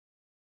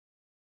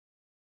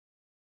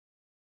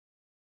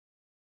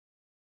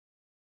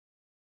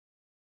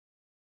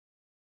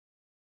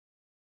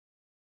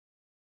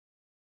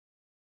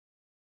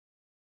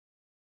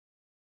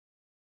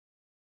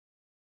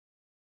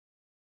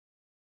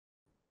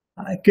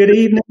Good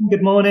evening,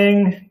 good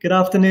morning, good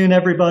afternoon,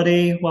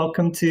 everybody.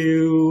 Welcome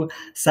to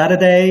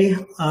Saturday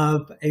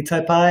of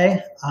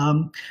ATypI.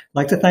 I'd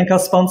like to thank our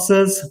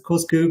sponsors, of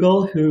course,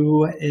 Google,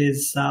 who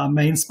is our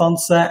main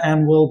sponsor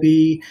and will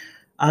be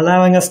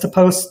allowing us to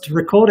post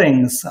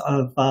recordings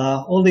of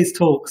all these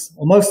talks,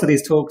 or most of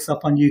these talks, up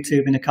on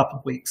YouTube in a couple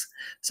of weeks.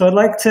 So I'd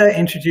like to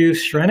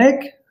introduce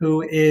Shrenik,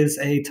 who is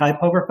a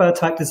typographer,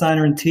 type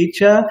designer, and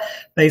teacher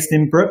based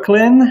in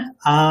Brooklyn,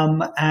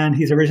 and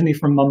he's originally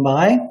from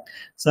Mumbai.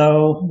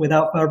 So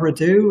without further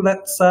ado,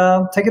 let's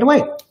take it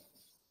away.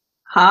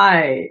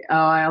 Hi,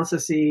 I also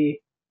see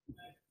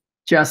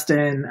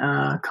Justin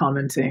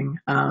commenting,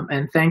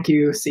 and thank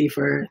you, C,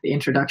 for the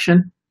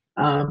introduction.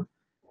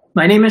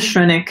 My name is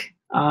Shrenik.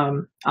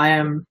 I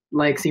am,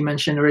 like C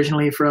mentioned,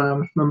 originally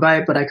from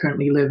Mumbai, but I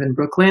currently live in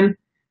Brooklyn,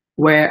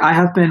 where I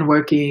have been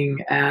working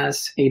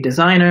as a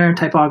designer,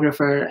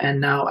 typographer, and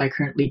now I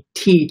currently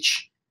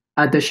teach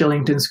at the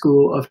Shillington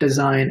School of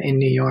Design in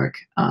New York.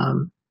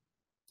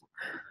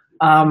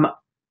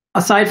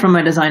 Aside from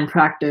my design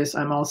practice,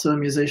 I'm also a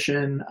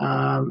musician,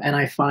 and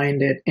I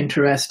find it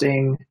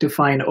interesting to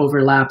find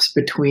overlaps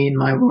between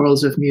my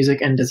worlds of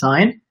music and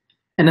design.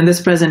 And in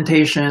this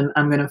presentation,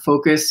 I'm going to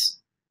focus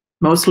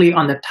mostly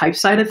on the type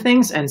side of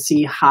things and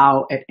see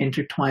how it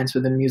intertwines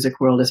with the music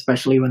world,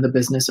 especially when the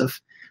business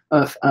of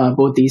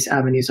both these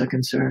avenues are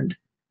concerned.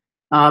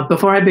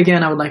 Before I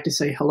begin, I would like to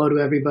say hello to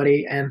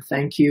everybody and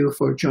thank you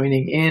for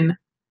joining in.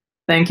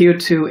 Thank you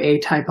to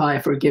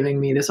ATypI for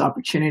giving me this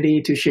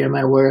opportunity to share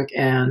my work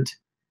and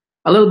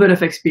a little bit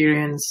of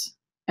experience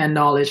and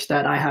knowledge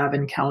that I have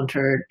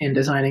encountered in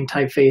designing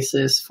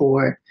typefaces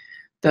for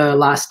the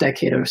last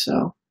decade or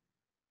so.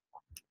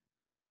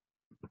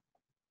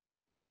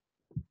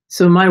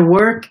 So my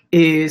work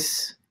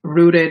is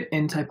rooted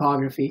in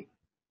typography.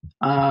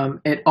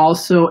 It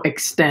also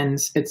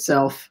extends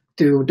itself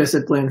to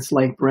disciplines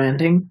like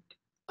branding,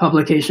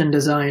 publication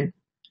design,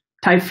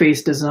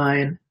 typeface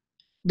design,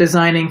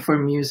 designing for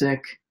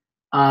music,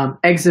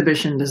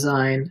 exhibition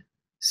design,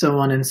 so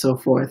on and so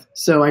forth.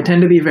 So I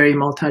tend to be very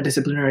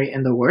multidisciplinary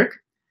in the work.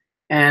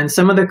 And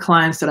some of the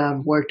clients that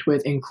I've worked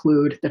with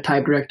include the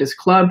Type Directors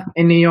Club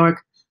in New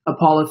York,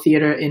 Apollo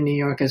Theater in New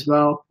York as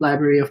well,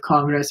 Library of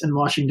Congress in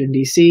Washington,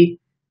 D.C.,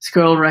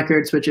 Skirl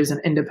Records, which is an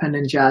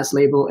independent jazz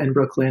label in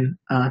Brooklyn,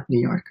 New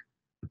York.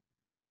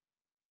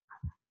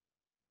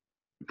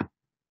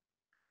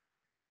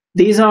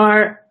 This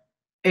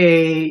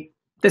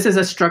is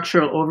a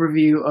structural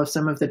overview of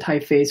some of the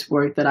typeface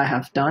work that I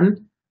have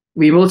done.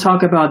 We will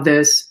talk about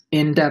this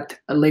in depth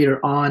later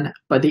on,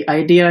 but the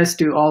idea is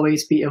to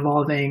always be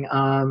evolving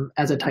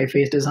as a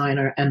typeface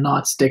designer and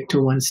not stick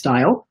to one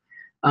style.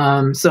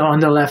 So on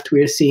the left,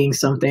 we're seeing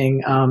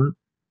something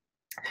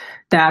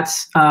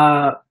that's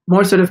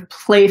more sort of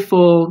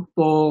playful,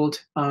 bold,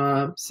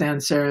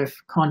 sans serif,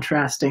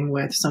 contrasting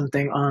with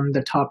something on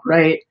the top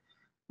right,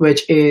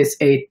 which is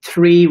a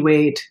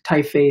 3-weight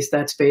typeface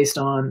that's based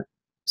on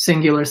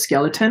singular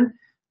skeleton,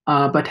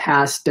 but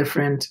has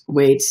different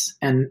weights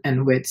and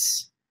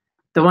widths.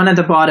 The one at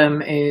the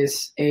bottom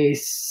is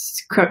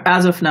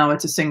as of now,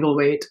 it's a single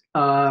weight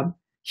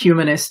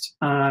humanist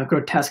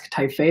grotesque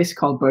typeface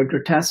called Bird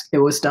Grotesque. It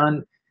was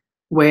done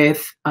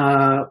with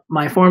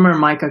my former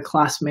MICA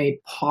classmate,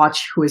 Poch,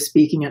 who is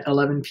speaking at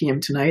 11 p.m.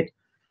 tonight.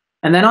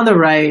 And then on the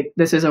right,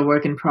 this is a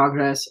work in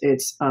progress.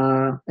 It's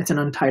an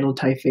untitled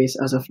typeface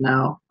as of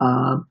now.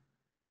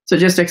 So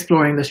just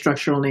exploring the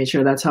structural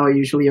nature, that's how I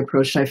usually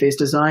approach typeface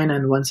design.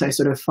 And once I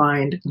sort of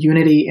find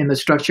unity in the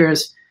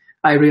structures,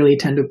 I really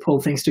tend to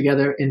pull things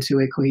together into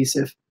a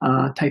cohesive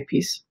type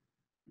piece.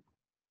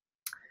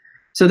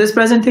 So this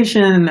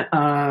presentation,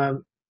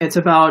 it's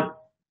about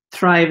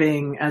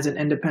thriving as an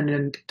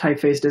independent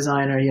typeface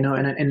designer, in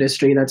an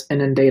industry that's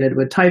inundated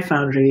with type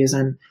foundries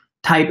and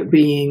type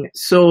being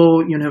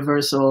so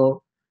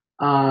universal.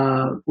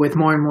 With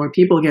more and more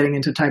people getting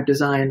into type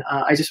design,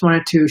 I just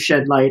wanted to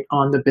shed light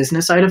on the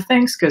business side of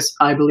things because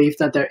I believe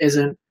that there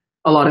isn't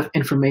a lot of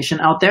information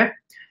out there.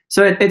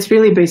 So it's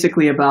really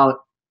basically about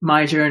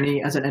my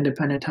journey as an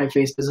independent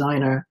typeface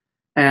designer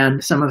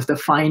and some of the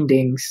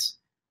findings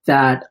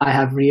that I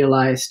have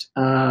realized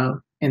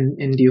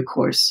in due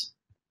course.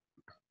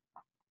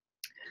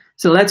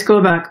 So let's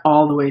go back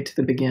all the way to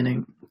the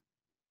beginning.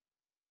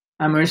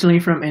 I'm originally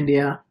from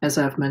India, as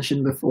I've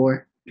mentioned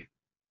before,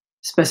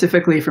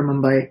 specifically from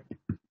Mumbai.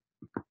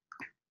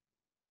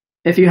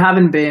 If you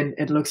haven't been,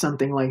 it looks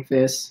something like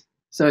this.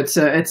 So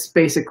it's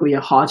basically a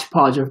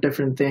hodgepodge of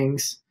different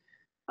things.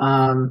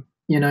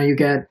 You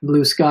get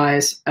blue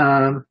skies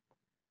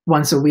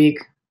once a week.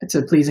 It's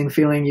a pleasing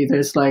feeling.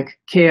 There's like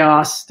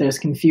chaos, there's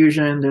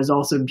confusion, there's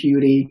also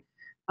beauty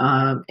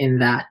in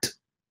that.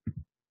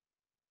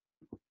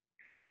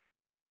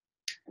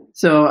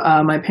 So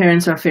my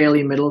parents are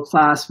fairly middle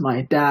class.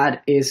 My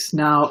dad is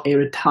now a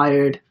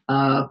retired,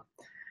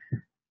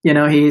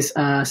 he's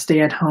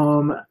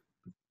stay-at-home,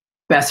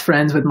 best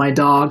friends with my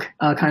dog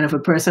kind of a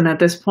person at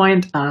this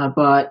point.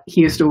 But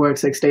he used to work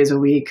 6 days a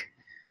week,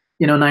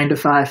 9 to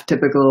 5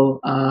 typical,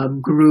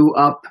 grew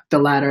up the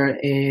ladder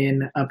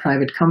in a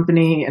private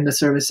company in the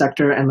service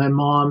sector, and my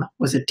mom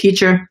was a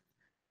teacher.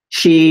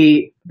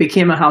 She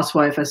became a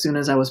housewife as soon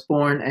as I was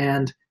born,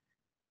 and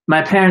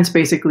my parents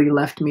basically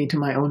left me to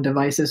my own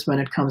devices when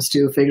it comes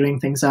to figuring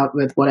things out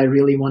with what I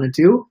really want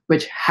to do,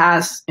 which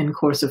has, in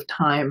course of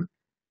time,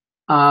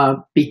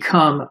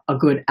 become a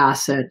good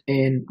asset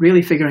in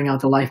really figuring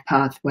out the life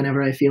path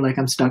whenever I feel like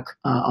I'm stuck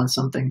on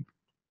something.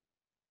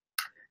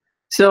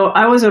 So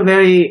I was a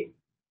very,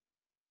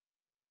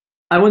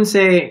 I wouldn't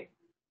say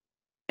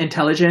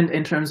intelligent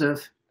in terms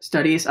of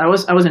studies. I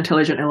was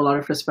intelligent in a lot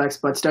of respects,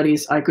 but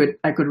studies, I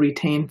could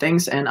retain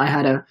things, and I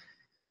had a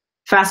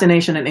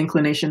fascination and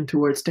inclination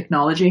towards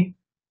technology.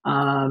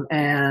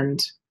 And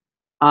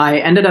I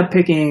ended up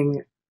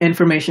picking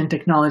information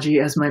technology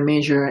as my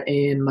major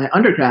in my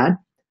undergrad,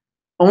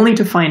 only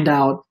to find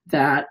out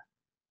that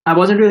I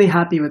wasn't really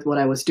happy with what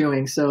I was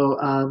doing.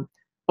 So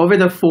over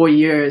the 4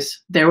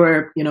 years, there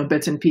were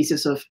bits and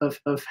pieces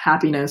of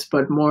happiness,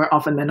 but more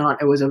often than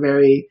not, it was a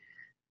very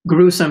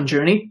gruesome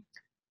journey.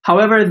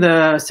 However,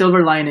 the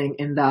silver lining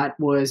in that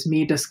was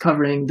me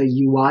discovering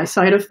the UI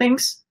side of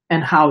things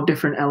and how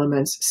different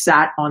elements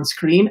sat on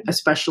screen,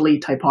 especially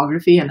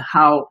typography, and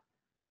how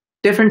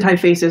different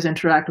typefaces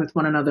interact with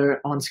one another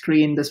on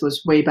screen. This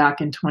was way back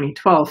in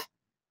 2012.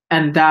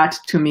 And that,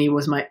 to me,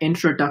 was my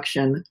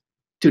introduction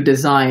to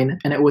design.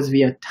 And it was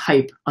via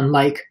type,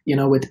 unlike,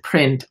 with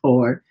print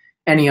or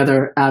any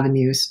other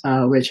avenues,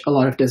 which a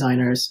lot of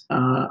designers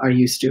are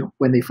used to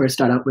when they first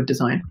start out with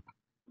design.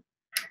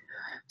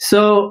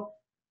 So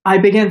I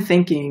began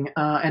thinking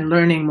and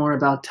learning more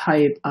about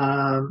type.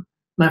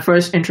 My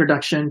first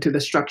introduction to the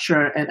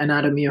structure and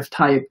anatomy of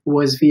type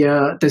was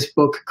via this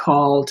book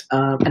called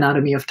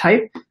Anatomy of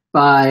Type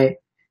by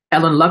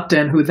Ellen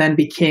Lupton, who then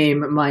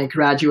became my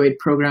graduate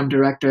program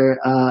director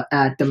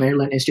at the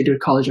Maryland Institute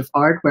College of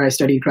Art, where I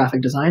studied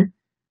graphic design.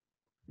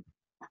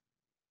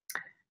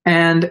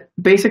 And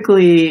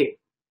basically,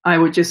 I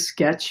would just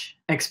sketch,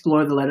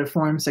 explore the letter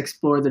forms,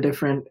 explore the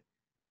different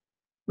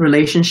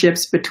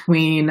relationships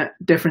between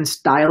different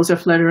styles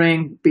of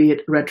lettering, be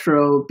it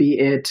retro, be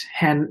it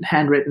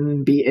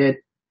handwritten, be it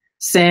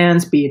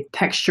sans, be it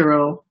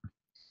textural,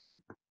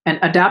 and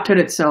adapted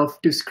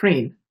itself to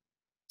screen.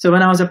 So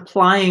when I was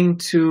applying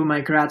to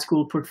my grad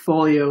school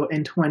portfolio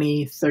in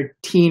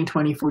 2013,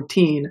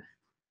 2014,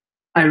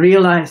 I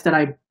realized that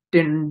I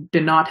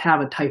did not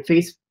have a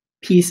typeface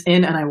piece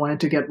in, and I wanted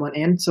to get one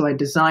in. So I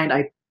designed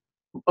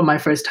my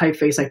first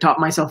typeface. I taught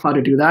myself how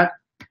to do that,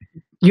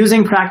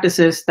 using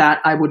practices that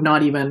I would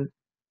not even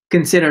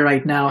consider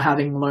right now,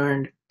 having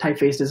learned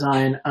typeface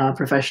design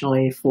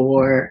professionally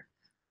for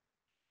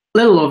a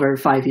little over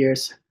 5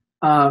 years.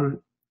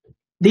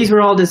 These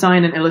were all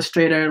designed in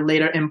Illustrator,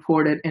 later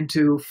imported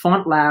into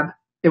FontLab.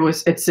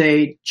 It's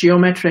a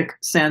geometric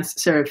sans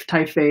serif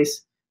typeface,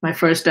 my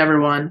first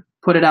ever one.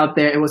 Put it out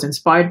there. It was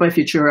inspired by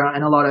Futura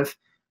and a lot of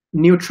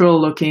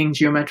neutral-looking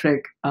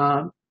geometric,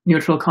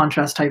 neutral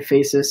contrast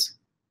typefaces.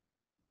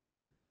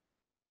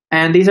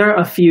 And these are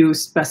a few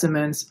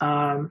specimens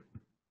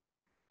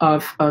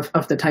of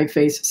the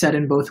typeface set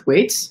in both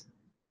weights.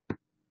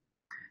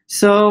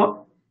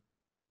 So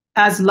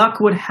as luck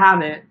would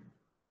have it,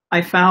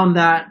 I found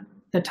that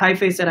the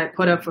typeface that I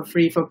put up for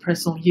free for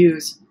personal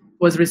use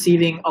was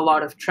receiving a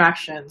lot of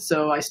traction.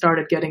 So I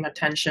started getting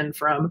attention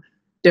from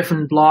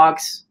different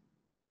blogs.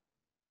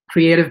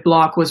 Creative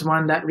Block was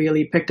one that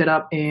really picked it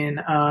up in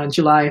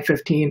July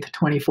 15th,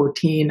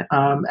 2014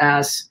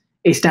 as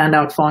a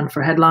standout font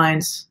for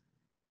headlines.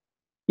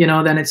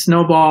 Then it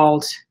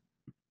snowballed,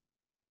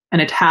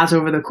 and it has,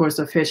 over the course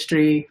of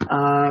history,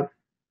 kind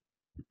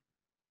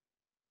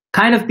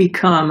of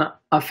become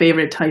a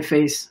favorite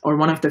typeface, or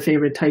one of the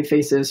favorite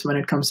typefaces when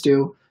it comes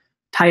to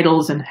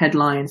titles and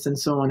headlines and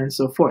so on and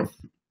so forth.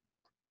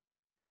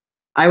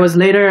 I was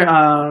later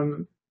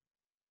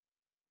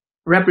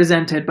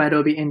represented by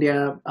Adobe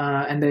India,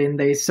 and then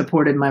they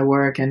supported my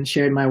work and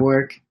shared my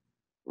work.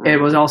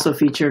 It was also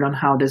featured on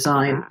How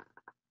Design.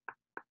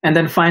 And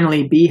then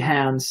finally,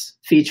 Behance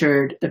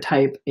featured the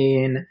type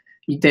in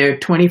their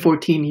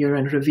 2014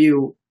 year-end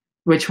review,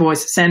 which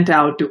was sent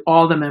out to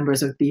all the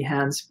members of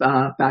Behance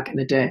back in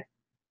the day.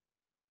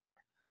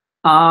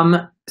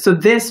 So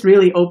this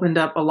really opened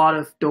up a lot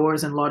of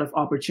doors and a lot of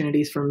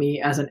opportunities for me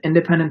as an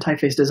independent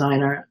typeface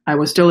designer. I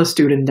was still a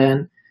student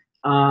then,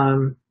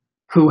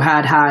 who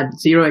had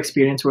zero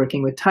experience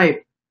working with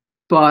type,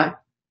 but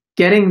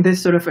getting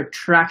this sort of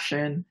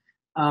attraction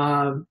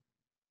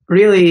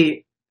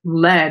really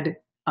led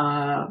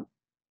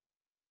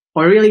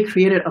or really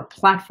created a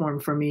platform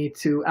for me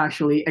to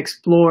actually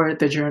explore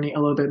the journey a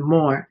little bit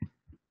more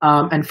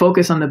and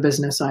focus on the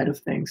business side of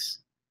things.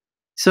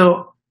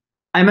 So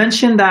I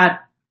mentioned that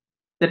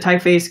the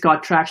typeface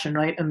got traction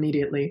right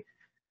immediately,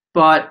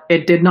 but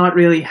it did not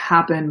really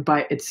happen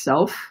by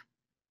itself.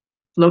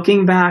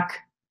 Looking back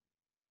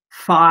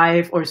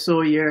 5 or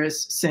so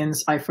years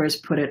since I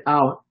first put it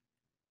out,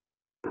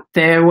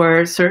 there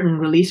were certain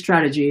release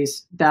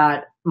strategies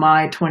that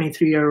my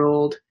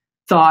 23-year-old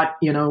thought,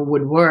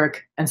 would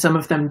work, and some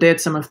of them did,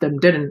 some of them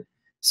didn't.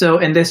 So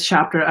in this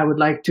chapter, I would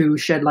like to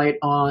shed light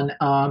on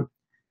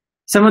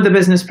some of the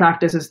business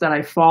practices that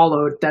I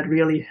followed that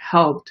really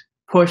helped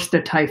push the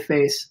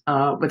typeface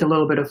with a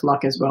little bit of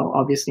luck as well,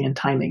 obviously, and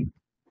timing.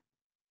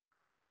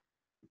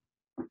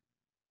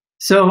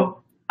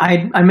 So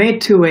I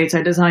made 2 weights.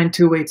 I designed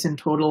 2 weights in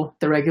total,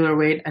 the regular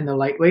weight and the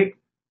lightweight.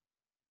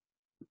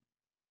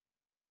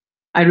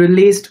 I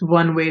released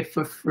 1 weight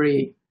for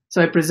free.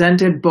 So I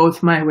presented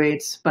both my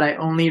weights, but I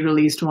only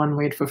released 1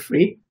 weight for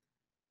free.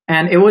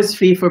 And it was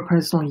free for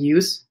personal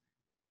use.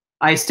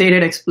 I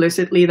stated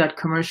explicitly that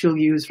commercial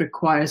use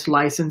requires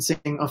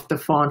licensing of the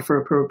font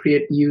for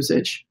appropriate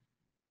usage.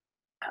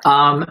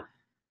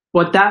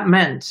 What that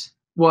meant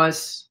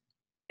was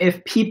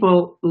if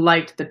people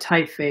liked the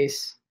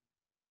typeface,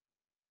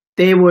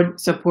 they would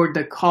support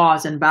the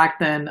cause. And back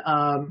then,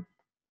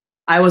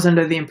 I was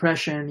under the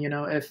impression,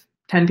 if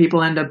 10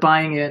 people end up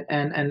buying it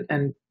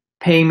and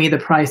paying me the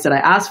price that I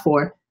asked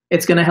for,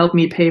 it's going to help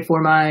me pay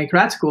for my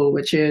grad school,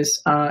 which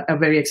is a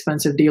very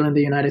expensive deal in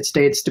the United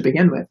States to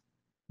begin with.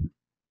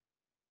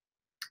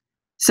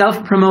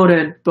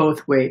 Self-promoted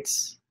both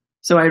weights.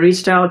 So I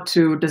reached out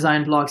to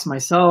design blogs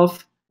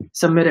myself,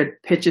 submitted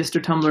pitches to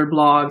Tumblr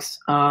blogs,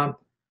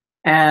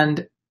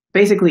 and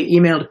basically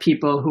emailed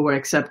people who were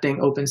accepting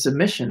open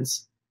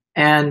submissions.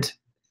 And a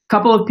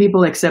couple of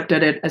people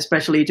accepted it,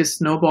 especially just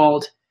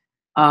snowballed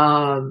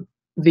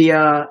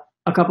via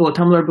a couple of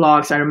Tumblr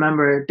blogs. I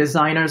remember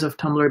Designers of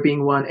Tumblr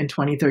being one in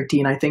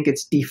 2013. I think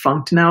it's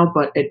defunct now,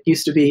 but it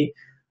used to be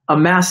a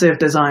massive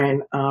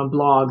design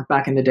blog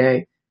back in the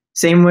day.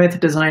 Same with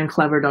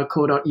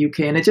designclever.co.uk.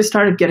 And it just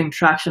started getting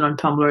traction on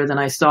Tumblr. Then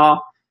I saw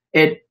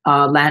it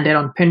landed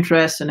on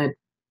Pinterest, and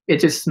it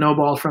just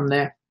snowballed from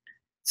there.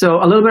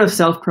 So a little bit of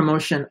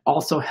self-promotion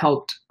also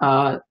helped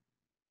to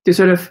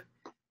sort of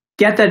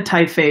get that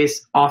typeface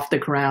off the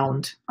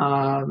ground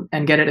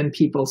and get it in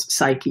people's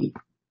psyche.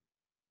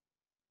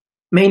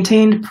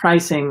 Maintained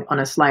pricing on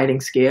a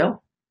sliding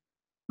scale.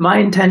 My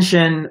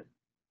intention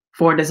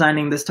for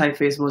designing this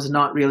typeface was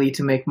not really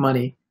to make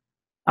money.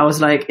 I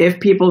was like, if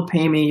people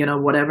pay me,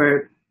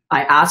 whatever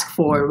I ask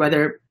for,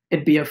 whether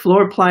it be a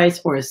floor price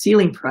or a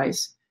ceiling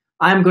price,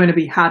 I'm going to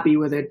be happy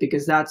with it,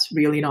 because that's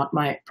really not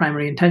my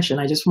primary intention.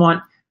 I just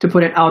want to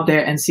put it out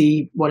there and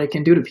see what it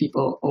can do to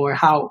people, or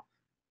how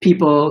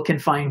people can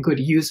find good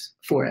use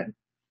for it.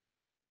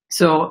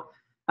 So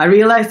I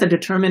realized that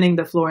determining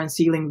the floor and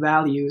ceiling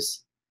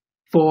values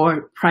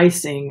for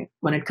pricing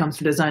when it comes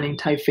to designing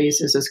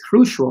typefaces is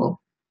crucial,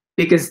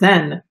 because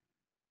then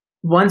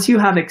once you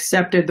have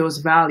accepted those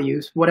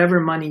values, whatever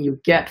money you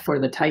get for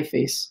the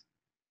typeface,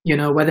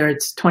 whether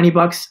it's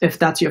 $20 if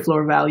that's your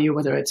floor value,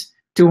 whether it's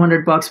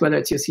 $200, whether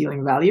it's your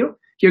ceiling value,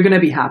 you're going to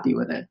be happy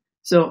with it.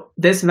 So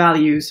these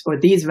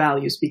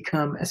values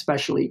become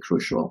especially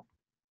crucial.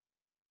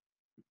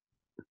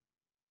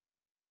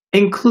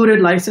 Included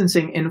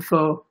licensing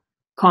info,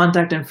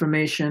 contact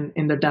information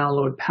in the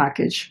download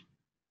package.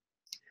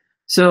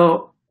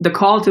 So the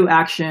call to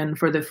action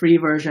for the free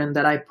version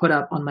that I put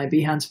up on my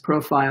Behance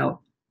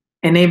profile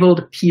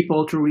enabled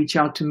people to reach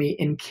out to me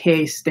in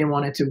case they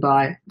wanted to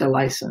buy the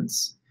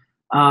license.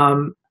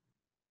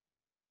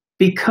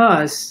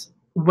 Because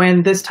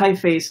when this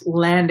typeface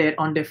landed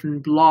on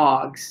different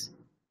blogs,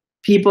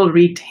 people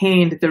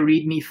retained the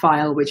README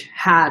file which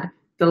had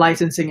the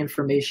licensing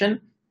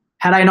information.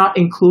 Had I not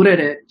included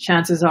it,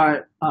 chances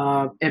are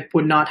it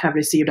would not have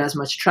received as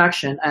much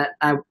traction.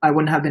 I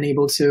wouldn't have been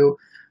able to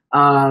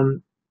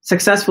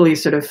successfully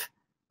sort of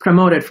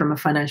promote it from a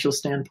financial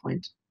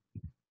standpoint.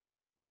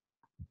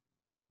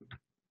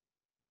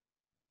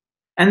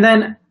 And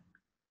then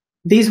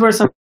these were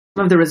some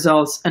of the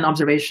results and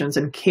observations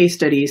and case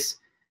studies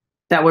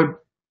that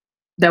were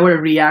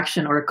a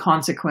reaction or a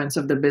consequence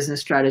of the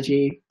business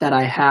strategy that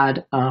I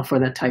had for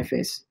that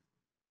typeface.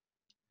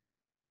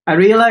 I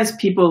realized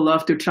people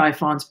love to try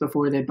fonts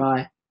before they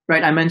buy,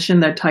 right? I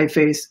mentioned that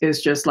typeface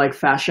is just like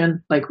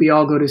fashion. Like, we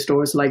all go to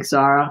stores like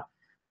Zara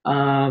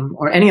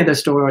or any other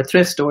store or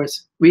thrift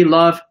stores. We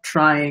love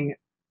trying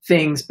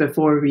things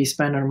before we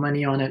spend our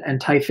money on it, and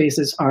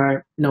typefaces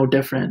are no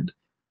different.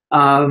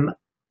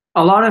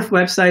 A lot of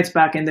websites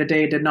back in the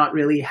day did not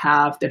really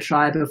have the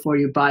try before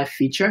you buy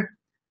feature,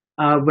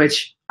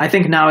 which I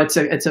think now it's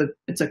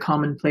a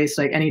commonplace.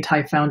 Like, any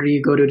type foundry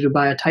you go to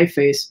buy a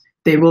typeface,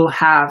 they will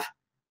have,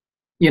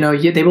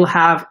 they will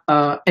have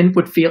an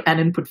input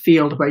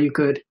field where you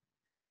could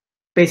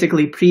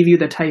basically preview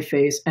the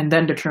typeface and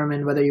then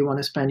determine whether you want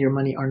to spend your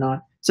money or not.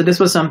 So this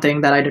was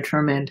something that I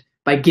determined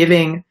by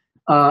giving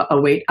a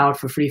weight out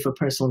for free for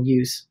personal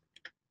use.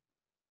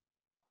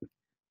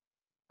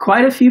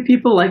 Quite a few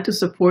people like to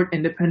support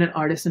independent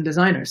artists and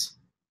designers.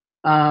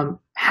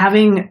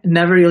 Having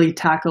never really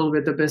tackled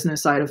with the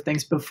business side of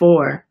things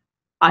before,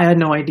 I had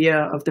no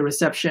idea of the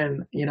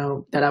reception,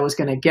 that I was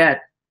going to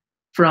get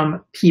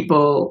from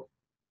people,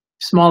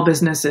 small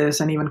businesses,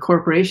 and even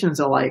corporations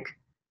alike,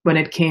 when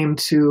it came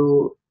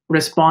to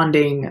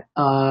responding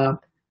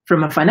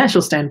from a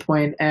financial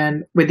standpoint.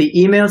 And with the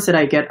emails that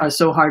I get are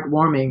so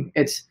heartwarming.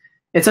 It's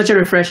such a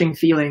refreshing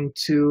feeling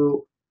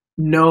to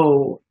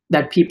know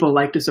that people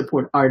like to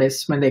support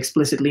artists when they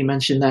explicitly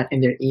mention that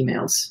in their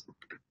emails.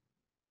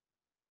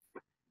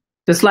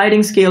 The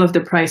sliding scale of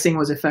the pricing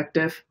was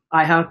effective.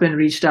 I have been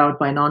reached out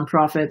by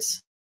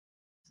nonprofits,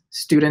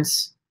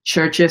 students,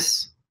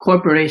 churches,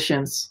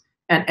 corporations,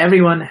 and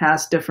everyone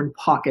has different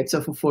pockets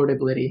of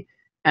affordability.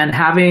 And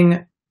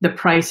having the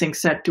pricing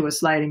set to a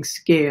sliding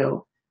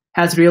scale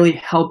has really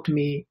helped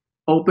me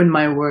open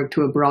my work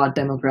to a broad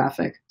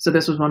demographic. So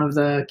this was one of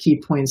the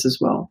key points as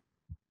well.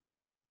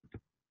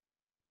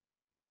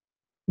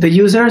 The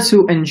users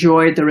who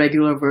enjoyed the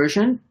regular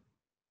version,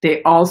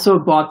 they also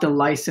bought the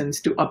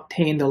license to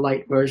obtain the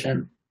light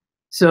version.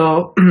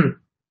 So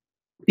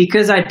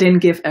because I didn't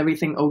give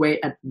everything away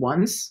at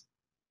once,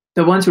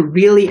 the ones who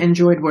really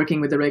enjoyed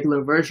working with the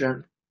regular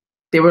version,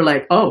 they were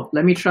like, oh,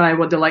 let me try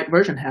what the light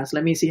version has.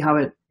 Let me see how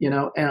it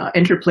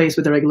interplays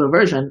with the regular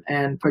version,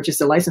 and purchase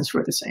the license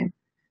for the same.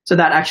 So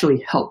that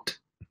actually helped.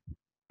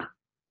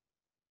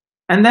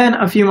 And then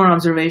a few more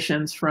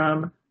observations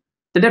from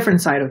the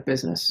different side of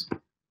business.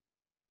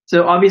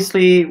 So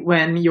obviously,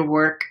 when your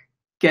work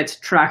gets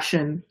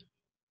traction,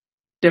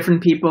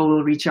 different people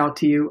will reach out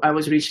to you. I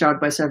was reached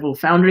out by several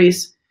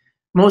foundries.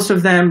 Most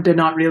of them did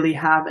not really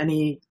have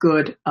any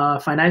good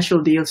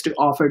financial deals to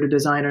offer to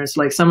designers.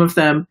 Like some of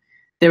them,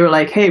 they were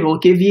like, hey, we'll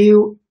give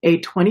you a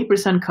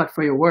 20% cut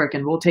for your work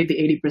and we'll take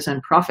the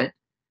 80% profit.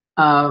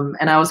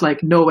 And I was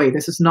like, no way,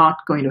 this is not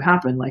going to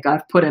happen. Like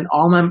I've put in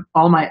all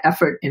my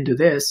effort into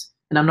this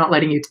and I'm not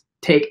letting you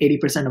take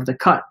 80% of the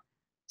cut.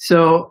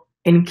 So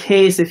in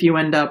case if you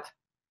end up,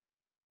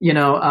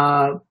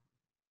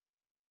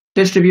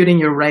 distributing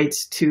your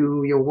rights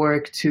to your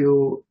work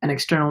to an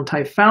external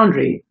type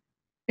foundry,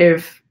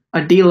 if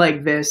a deal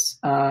like this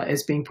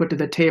is being put to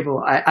the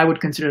table, I would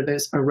consider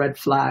this a red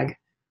flag.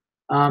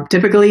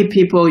 Typically,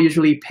 people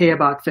usually pay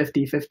about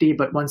 50-50,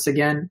 but once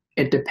again,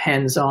 it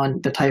depends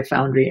on the type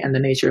foundry and the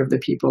nature of the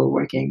people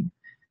working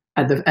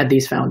at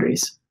these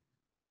foundries.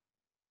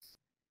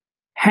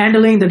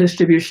 Handling the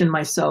distribution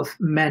myself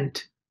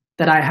meant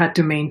that I had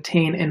to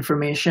maintain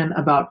information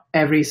about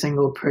every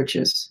single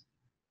purchase.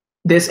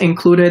 This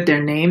included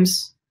their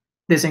names,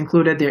 this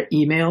included their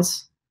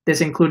emails,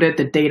 this included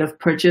the date of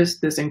purchase,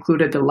 this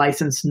included the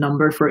license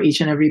number for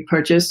each and every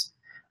purchase.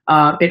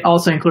 It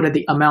also included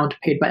the amount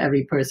paid by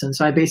every person.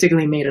 So I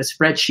basically made a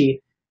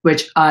spreadsheet,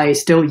 which I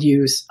still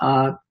use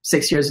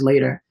 6 years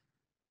later.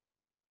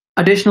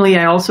 Additionally,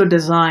 I also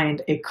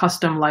designed a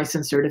custom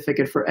license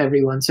certificate for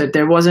everyone. So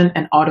there wasn't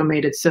an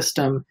automated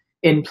system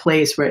in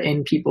place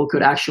wherein people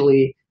could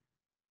actually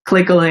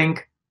click a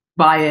link,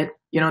 buy it.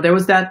 There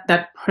was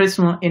that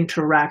personal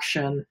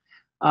interaction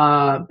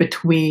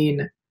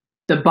between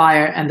the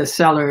buyer and the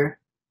seller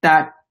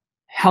that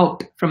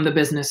helped from the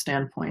business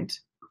standpoint.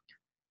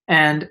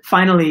 And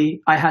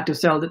finally, I had to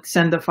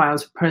send the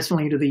files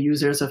personally to the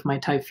users of my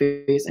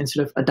typeface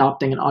instead of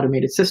adopting an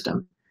automated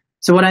system.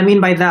 So what I mean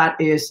by that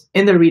is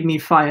in the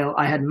README file,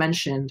 I had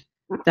mentioned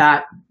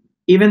that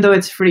even though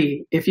it's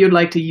free, if you'd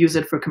like to use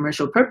it for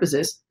commercial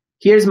purposes,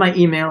 here's my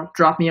email,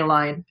 drop me a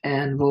line,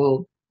 and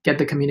we'll get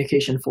the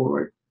communication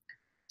forward.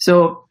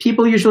 So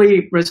people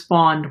usually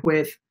respond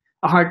with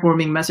a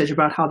heartwarming message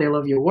about how they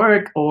love your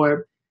work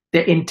or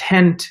their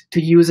intent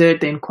to use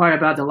it. They inquire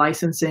about the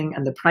licensing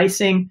and the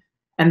pricing.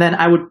 And then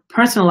I would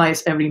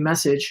personalize every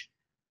message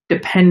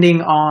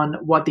depending on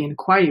what the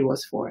inquiry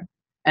was for.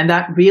 And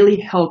that really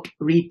helped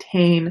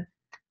retain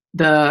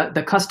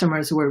the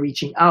customers who were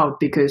reaching out,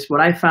 because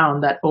what I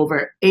found that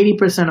over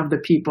 80% of the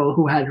people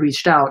who had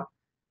reached out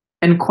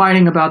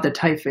inquiring about the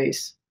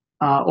typeface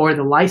or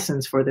the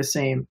license for the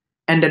same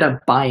ended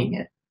up buying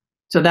it.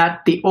 So that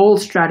the old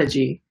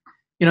strategy,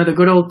 the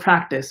good old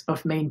practice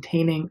of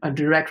maintaining a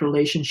direct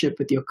relationship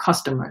with your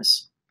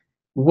customers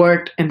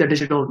worked in the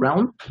digital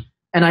realm.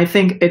 And I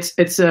think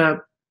it's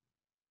a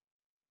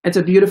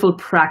beautiful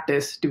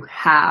practice to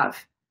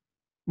have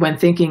when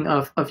thinking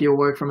of your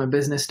work from a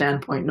business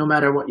standpoint, no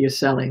matter what you're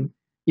selling.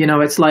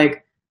 It's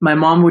like my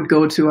mom would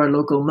go to our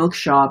local milk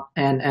shop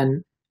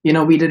and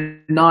we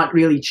did not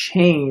really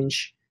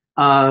change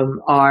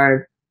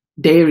our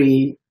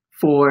dairy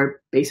for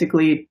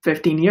basically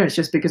 15 years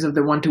just because of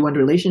the one-to-one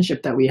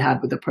relationship that we had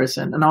with the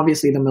person. And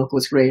obviously the milk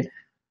was great.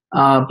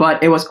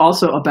 But it was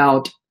also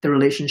about the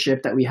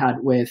relationship that we had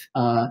with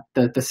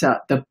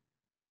the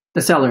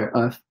seller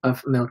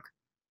of milk.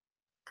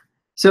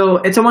 So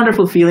it's a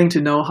wonderful feeling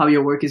to know how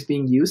your work is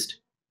being used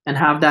and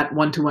have that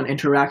one-to-one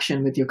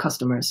interaction with your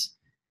customers.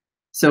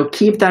 So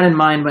keep that in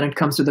mind when it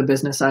comes to the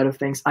business side of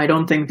things. I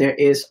don't think there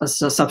is a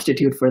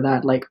substitute for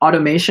that. Like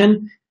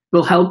automation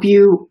will help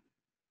you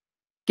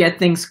get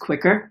things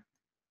quicker,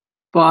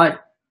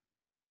 but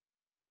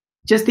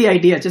just the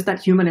idea, just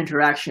that human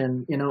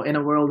interaction, in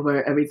a world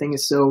where everything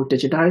is so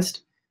digitized,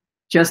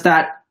 just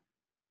that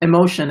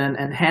emotion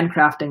and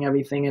handcrafting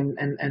everything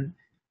and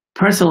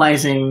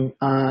personalizing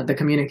the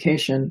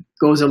communication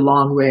goes a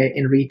long way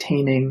in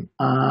retaining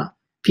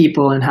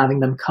people and having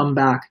them come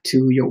back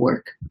to your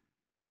work.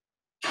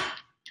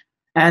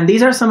 And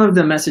these are some of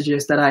the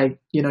messages that I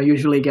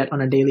usually get on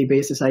a daily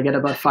basis. I get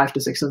about 5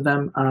 to 6 of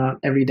them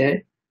every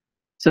day.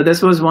 So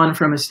this was one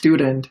from a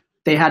student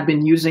they had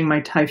been using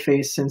my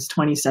typeface since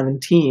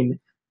 2017.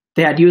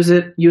 They had used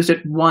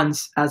it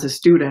once as a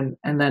student,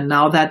 and then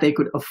now that they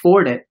could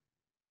afford it,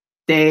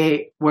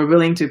 they were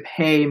willing to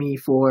pay me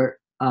for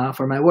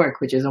my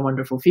work, which is a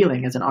wonderful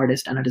feeling as an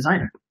artist and a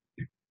designer.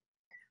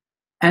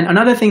 And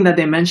another thing that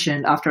they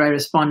mentioned after I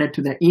responded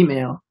to their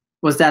email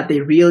was that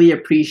they really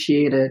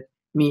appreciated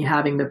me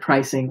having the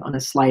pricing on a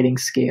sliding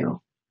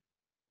scale.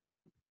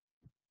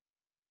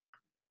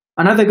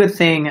 Another good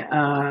thing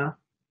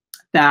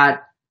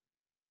that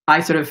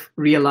I sort of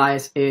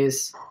realize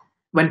is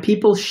when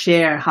people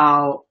share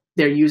how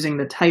they're using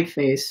the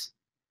typeface,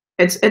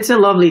 it's a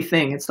lovely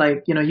thing. It's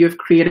like, you know, you've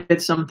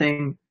created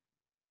something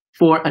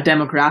for a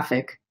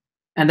demographic,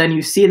 and then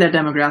you see that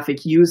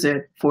demographic use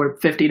it for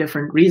 50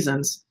 different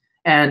reasons,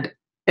 and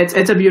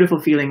it's a beautiful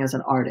feeling as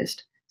an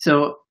artist.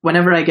 So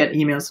whenever I get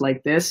emails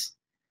like this,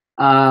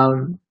 you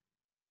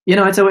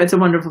know, it's a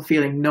wonderful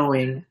feeling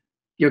knowing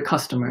your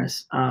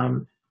customers.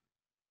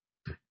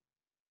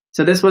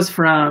 So this was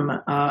from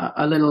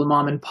a little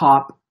mom and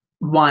pop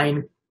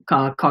wine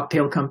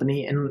cocktail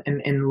company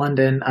in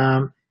London,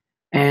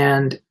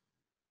 and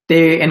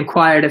they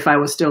inquired if I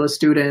was still a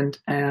student,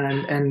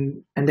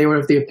 and they were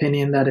of the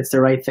opinion that it's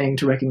the right thing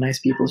to recognize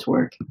people's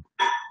work.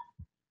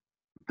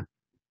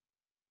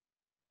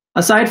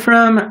 Aside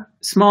from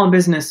small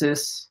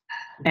businesses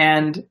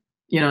and,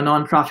 you know,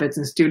 nonprofits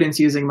and students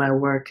using my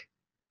work,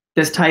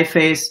 this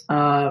typeface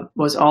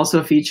was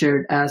also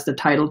featured as the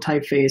title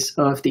typeface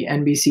of the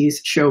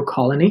NBC's show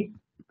Colony,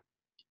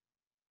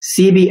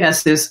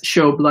 CBS's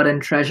show Blood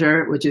and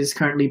Treasure, which is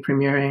currently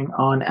premiering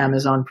on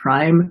Amazon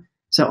Prime.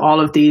 So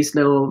all of these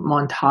little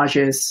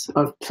montages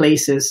of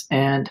places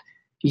and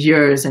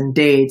years and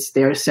dates,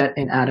 they're set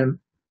in Atom.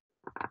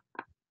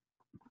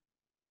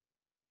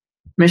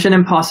 Mission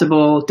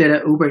Impossible did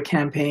an Uber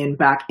campaign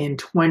back in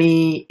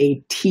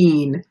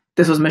 2018.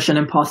 This was Mission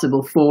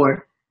Impossible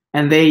 4.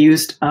 And they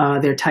used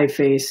their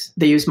typeface.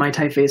 They used my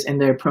typeface in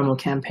their promo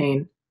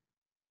campaign.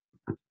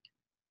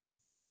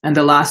 And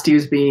the last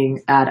use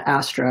being Ad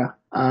Astra,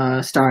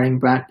 starring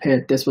Brad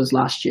Pitt. This was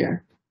last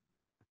year.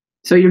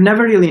 So you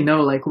never really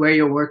know like where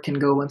your work can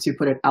go once you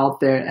put it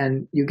out there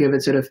and you give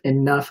it sort of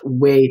enough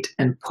weight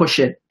and push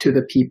it to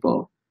the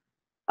people.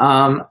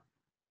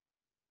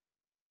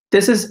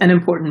 This is an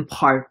important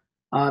part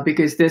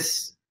because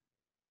this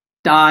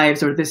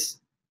dives, or this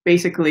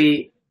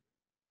basically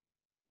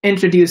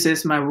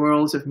introduces my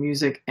worlds of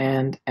music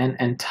and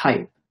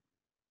type.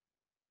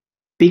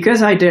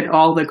 Because I did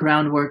all the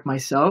groundwork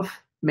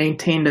myself,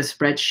 maintained a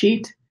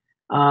spreadsheet,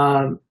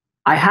 I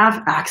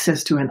have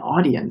access to an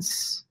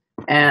audience.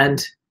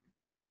 And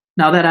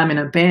now that I'm in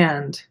a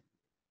band,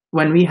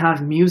 when we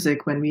have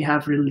music, when we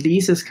have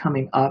releases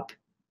coming up,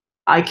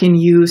 I can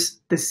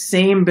use the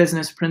same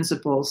business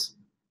principles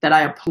that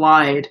I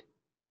applied,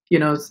 you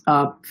know,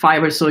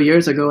 5 or so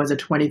years ago as a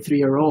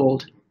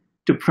 23-year-old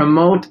to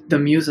promote the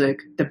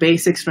music. The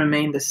basics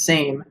remain the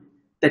same.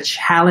 The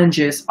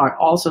challenges are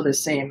also the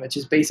same, which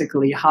is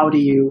basically how do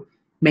you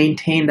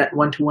maintain that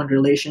one-to-one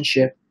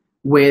relationship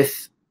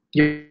with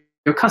your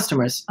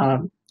customers.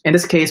 In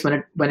this case,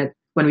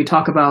 when we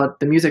talk about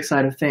the music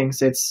side of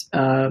things, it's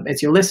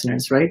your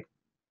listeners, right?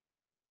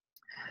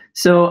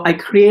 So I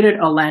created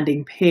a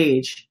landing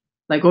page.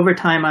 Like over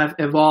time, I've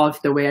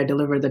evolved the way I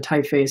deliver the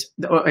typeface,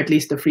 or at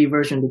least the free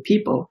version to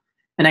people.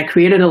 And I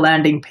created a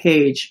landing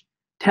page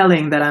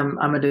telling that I'm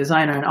a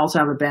designer and also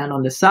have a band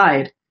on the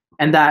side,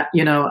 and that,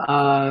 you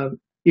know,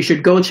 you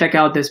should go check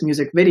out this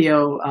music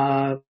video,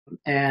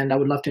 and I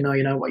would love to know,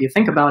 you know, what you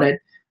think about it.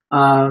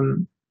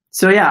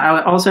 So yeah,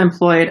 I also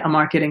employed a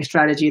marketing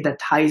strategy that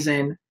ties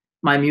in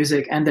my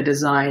music and the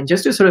design,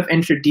 just to sort of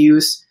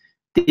introduce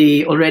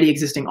the already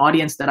existing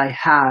audience that I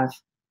have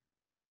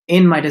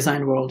in my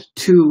design world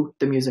to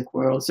the music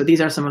world. So these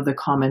are some of the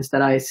comments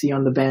that I see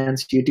on the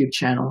band's YouTube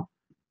channel.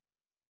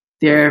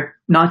 They're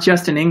not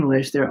just in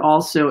English, they're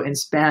also in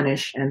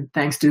Spanish. And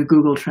thanks to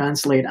Google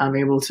Translate, I'm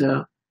able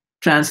to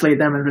translate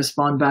them and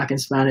respond back in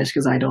Spanish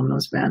because I don't know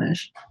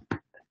Spanish.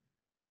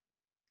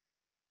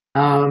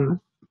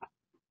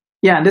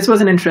 Yeah, this was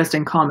an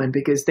interesting comment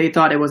because they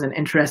thought it was an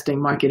interesting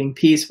marketing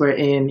piece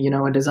wherein, you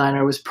know, a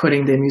designer was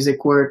putting their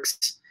music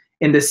works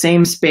in the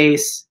same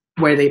space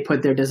where they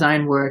put their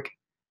design work.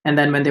 And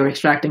then when they were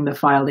extracting the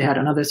file, they had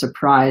another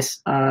surprise.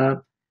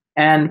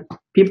 And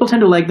people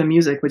tend to like the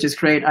music, which is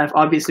great. I've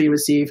obviously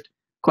received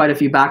quite a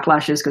few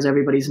backlashes because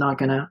everybody's not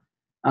going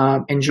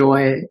to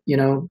enjoy, you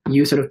know,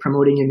 you sort of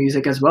promoting your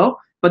music as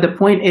well. But the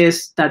point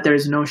is that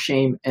there's no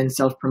shame in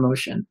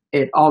self-promotion.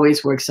 It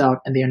always works out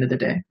at the end of the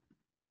day.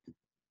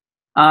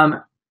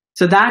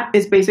 So that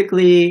is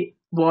basically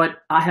what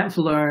I have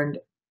learned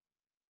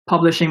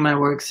publishing my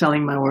work,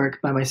 selling my work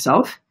by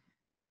myself.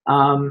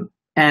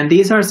 And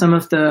these are some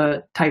of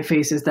the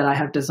typefaces that I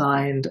have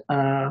designed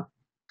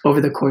over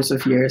the course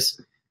of years.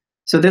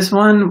 So this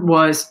one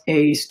was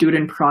a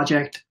student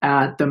project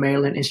at the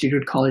Maryland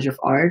Institute College of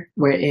Art,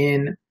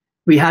 wherein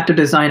we had to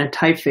design a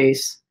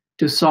typeface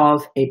to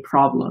solve a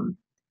problem.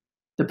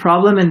 The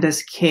problem in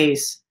this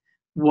case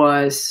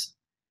was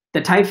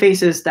the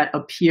typefaces that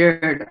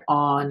appeared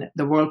on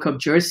the World Cup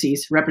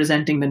jerseys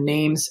representing the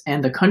names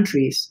and the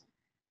countries,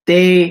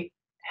 they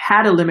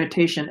had a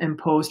limitation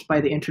imposed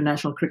by the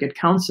International Cricket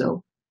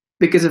Council,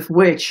 because of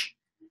which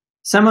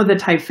some of the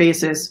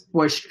typefaces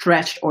were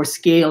stretched or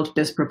scaled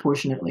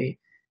disproportionately.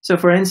 So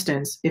for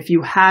instance, if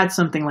you had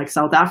something like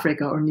South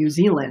Africa or New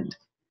Zealand,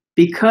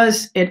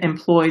 because it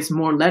employs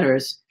more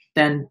letters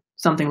than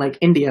something like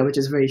India, which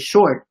is very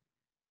short,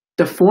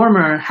 the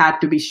former had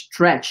to be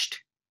stretched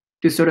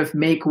to sort of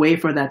make way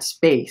for that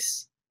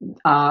space,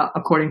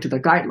 according to the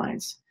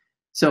guidelines.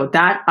 So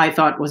that I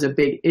thought was a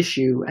big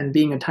issue. And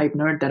being a type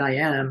nerd that I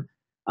am,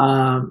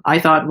 I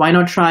thought, why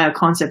not try a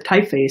concept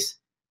typeface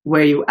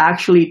where you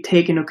actually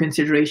take into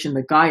consideration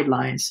the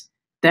guidelines,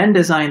 then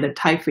design the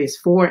typeface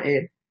for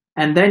it,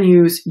 and then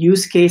use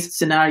use case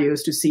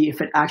scenarios to see if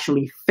it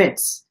actually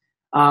fits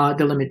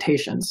the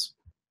limitations.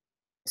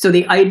 So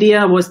the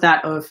idea was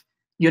that of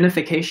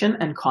unification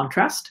and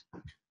contrast.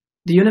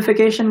 The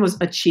unification was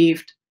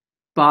achieved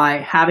by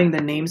having the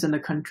names and the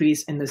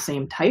countries in the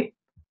same type.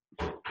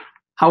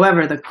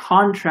 However, the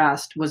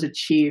contrast was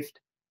achieved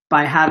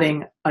by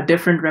having a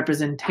different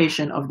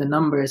representation of the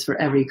numbers for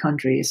every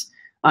countries.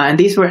 And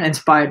these were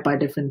inspired by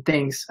different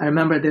things. I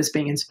remember this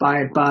being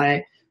inspired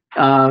by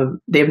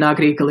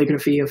Devanagari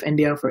calligraphy of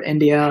India for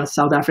India,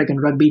 South African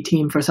rugby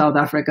team for South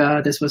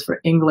Africa. This was for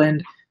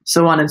England,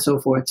 so on and so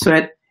forth. So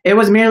it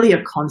was merely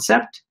a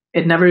concept.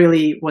 It never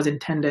really was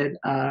intended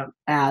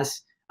as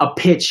a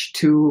pitch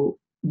to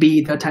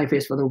be the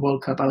typeface for the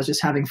World Cup. I was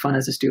just having fun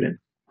as a student.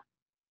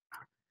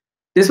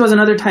 This was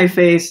another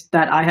typeface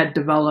that I had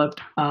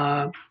developed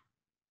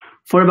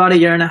for about 1.5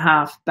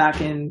 years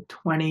back in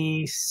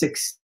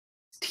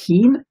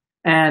 2016,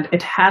 and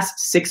it has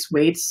 6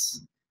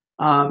 weights.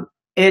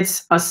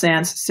 It's a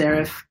sans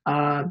serif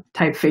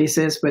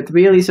typefaces with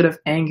really sort of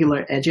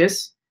angular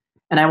edges,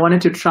 and I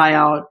wanted to try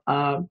out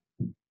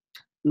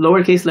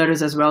lowercase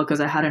letters as well because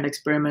I hadn't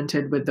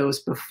experimented with those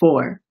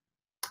before.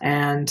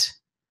 And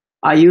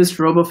I used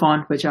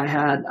RoboFont, which I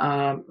had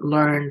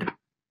learned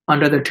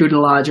under the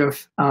tutelage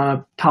of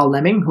Tal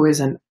Lemming, who is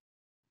an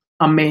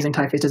amazing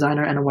typeface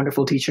designer and a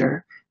wonderful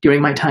teacher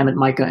during my time at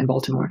MICA in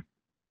Baltimore.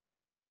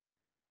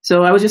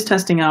 So I was just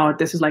testing out,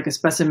 this is like a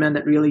specimen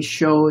that really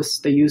shows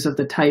the use of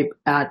the type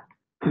at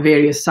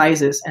various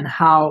sizes and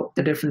how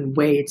the different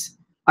weights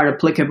are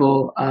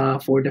applicable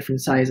for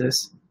different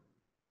sizes.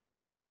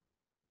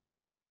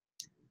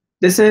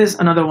 This is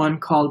another one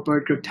called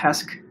Bird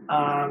Grotesque.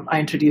 I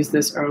introduced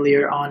this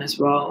earlier on as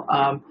well.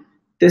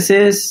 This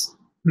is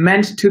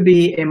meant to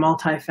be a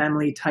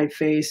multi-family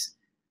typeface.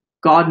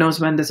 God knows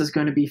when this is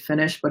going to be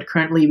finished, but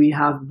currently we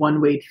have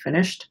 1 weight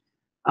finished.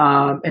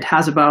 It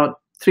has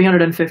about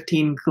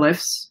 315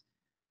 glyphs.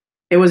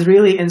 It was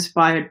really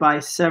inspired by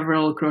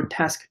several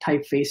grotesque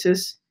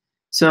typefaces.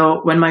 So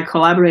when my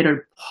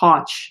collaborator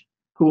Poch,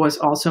 who was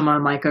also my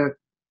MICA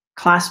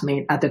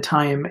classmate at the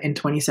time in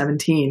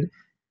 2017,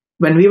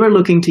 when we were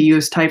looking to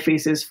use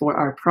typefaces for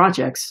our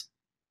projects,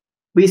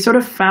 we sort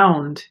of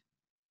found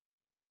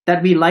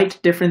that we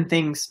liked different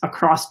things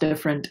across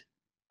different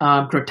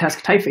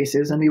grotesque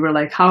typefaces. And we were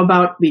like, how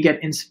about we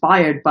get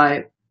inspired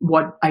by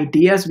what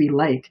ideas we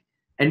like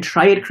and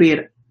try and create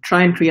a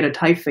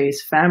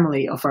typeface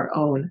family of our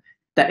own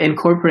that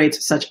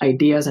incorporates such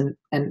ideas. And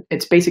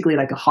it's basically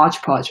like a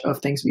hodgepodge of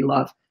things we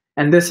love.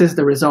 And this is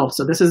the result.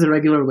 So this is the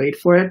regular weight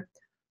for it.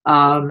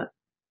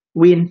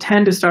 We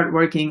intend to start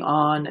working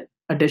on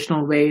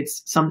additional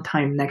weights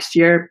sometime next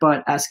year,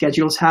 but as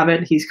schedules have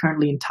it, he's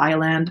currently in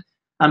Thailand.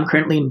 I'm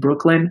currently in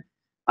Brooklyn.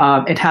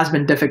 It has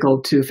been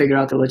difficult to figure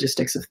out the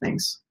logistics of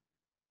things.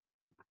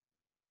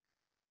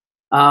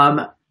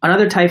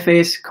 Another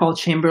typeface called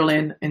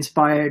Chamberlain,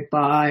 inspired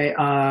by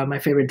my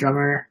favorite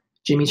drummer,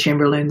 Jimmy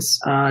Chamberlain's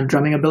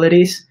drumming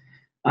abilities.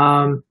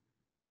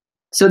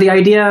 So the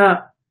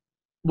idea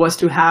was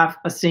to have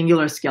a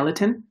singular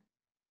skeleton,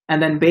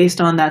 and then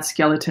based on that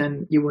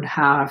skeleton, you would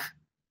have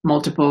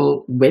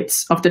multiple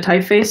widths of the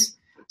typeface.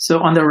 So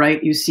on the right,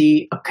 you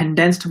see a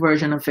condensed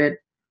version of it.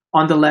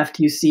 On the left,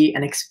 you see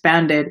an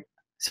expanded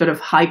sort of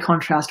high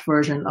contrast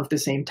version of the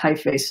same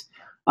typeface.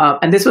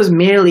 And this was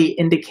merely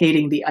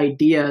indicating the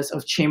ideas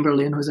of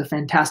Chamberlain, who's a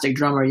fantastic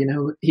drummer. You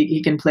know,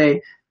 he can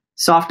play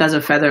soft as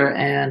a feather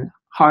and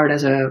hard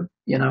as a,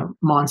 you know,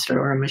 monster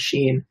or a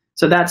machine.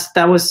 So that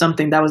was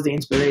the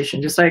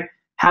inspiration. Just like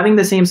having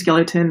the same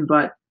skeleton,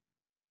 but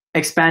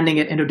expanding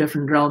it into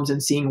different realms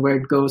and seeing where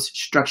it goes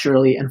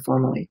structurally and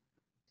formally.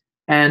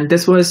 And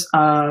this was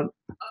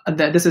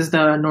this is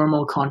the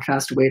normal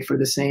contrast weight for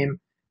the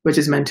same, which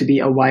is meant to be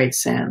a wide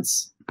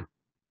sans.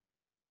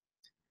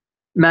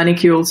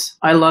 Manicules,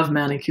 I love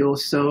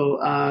manicules.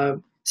 So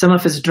some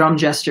of his drum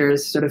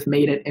gestures sort of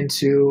made it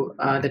into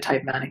the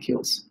type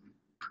manicules.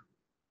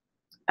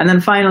 And then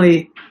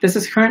finally, this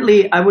is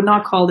currently, I would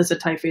not call this a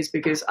typeface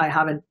because I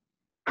haven't,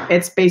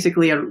 it's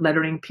basically a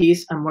lettering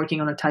piece. I'm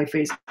working on a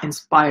typeface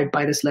inspired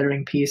by this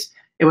lettering piece.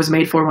 It was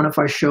made for one of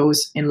our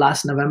shows in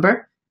last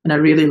November, and I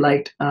really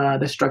liked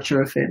the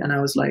structure of it. And I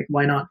was like,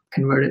 why not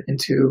convert it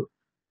into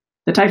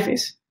the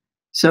typeface?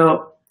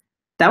 So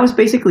that was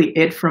basically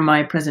it from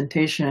my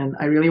presentation.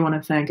 I really want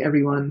to thank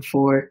everyone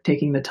for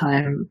taking the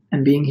time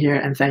and being here,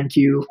 and thank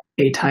you,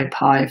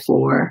 ATypI,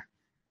 for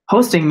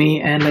hosting me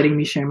and letting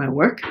me share my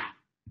work.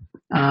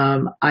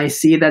 I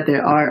see that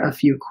there are a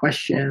few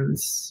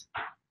questions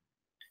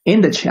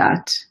in the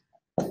chat.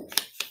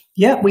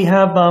 Yeah, we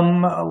have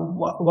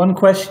one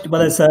question.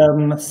 Well, there's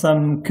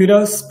some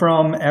kudos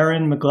from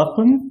Erin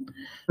McLaughlin.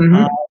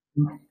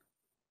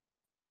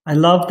 I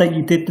love that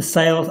you did the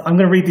sales. I'm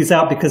going to read these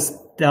out because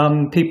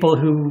people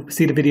who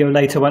see the video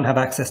later won't have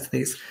access to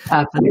these.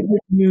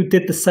 You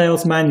did the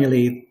sales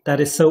manually. That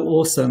is so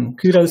awesome.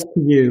 Kudos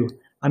to you.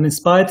 I'm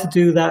inspired to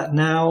do that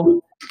now,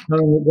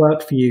 knowing it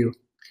worked for you.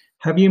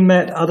 Have you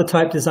met other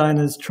type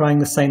designers trying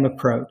the same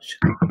approach?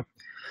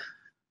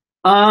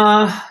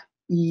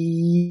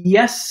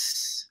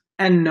 Yes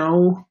and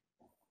no.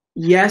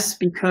 Yes,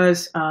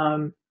 because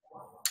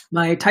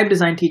my type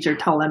design teacher,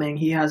 Tal Lemming,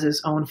 he has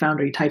his own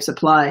foundry,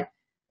 TypeSupply,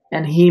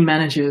 and he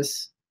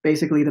manages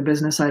basically the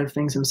business side of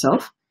things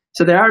himself.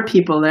 So there are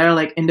people there,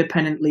 like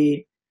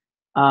independently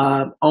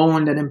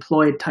owned and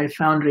employed type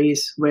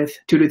foundries with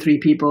 2 to 3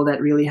 people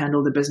that really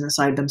handle the business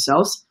side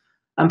themselves.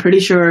 I'm pretty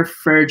sure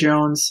Fair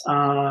Jones,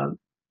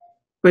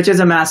 which is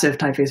a massive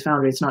typeface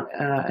foundry, it's not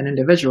an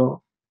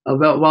individual, a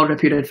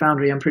well-reputed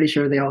foundry. I'm pretty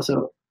sure they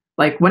also,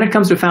 like when it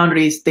comes to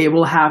foundries, they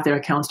will have their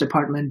accounts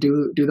department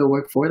do the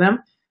work for them.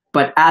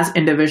 But as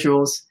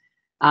individuals,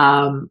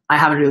 I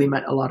haven't really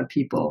met a lot of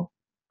people.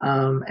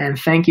 And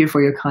thank you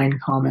for your kind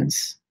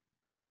comments.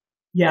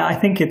 Yeah, I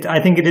think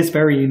it is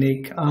very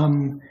unique.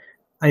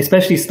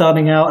 Especially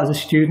starting out as a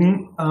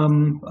student, a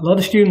lot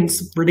of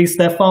students release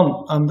their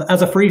font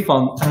as a free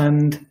font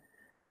and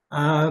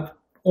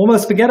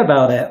almost forget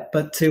about it.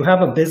 But to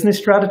have a business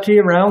strategy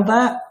around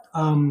that,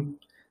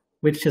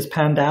 which has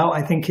panned out,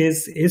 I think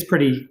is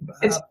pretty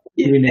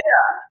unique.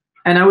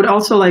 Yeah. And I would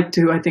also like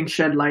to, I think,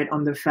 shed light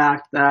on the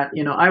fact that,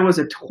 you know, I was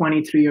a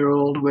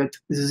 23-year-old with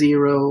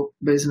zero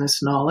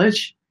business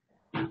knowledge.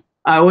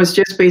 I was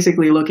just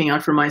basically looking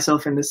out for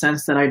myself in the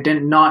sense that I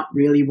did not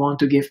really want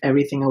to give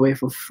everything away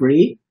for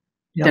free.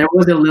 Yep. There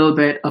was a little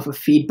bit of a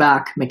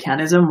feedback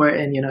mechanism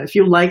wherein, you know, if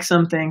you like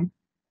something,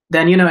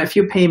 then, you know, if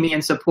you pay me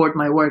and support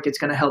my work, it's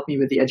going to help me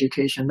with the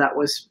education. That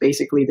was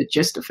basically the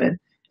gist of it.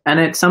 And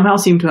it somehow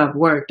seemed to have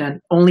worked.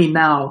 And only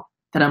now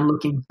that I'm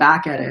looking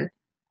back at it,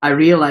 I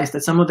realized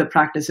that some of the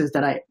practices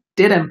that I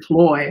did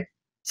employ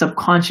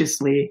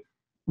subconsciously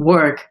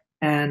work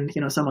and,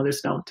 you know, some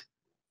others don't.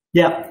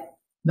 Yeah.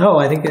 No,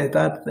 I think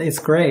that is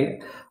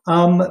great.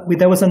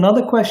 There was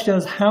another question: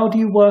 is how do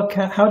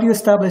you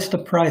establish the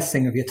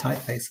pricing of your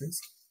typefaces?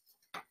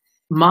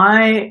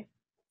 My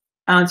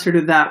answer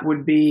to that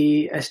would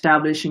be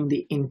establishing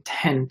the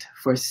intent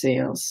for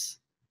sales.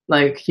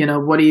 Like, you know,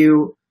 what do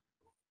you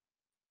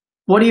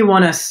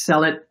want to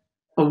sell it,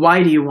 or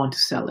why do you want to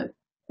sell it?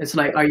 It's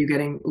like, are you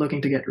looking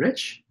to get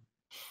rich,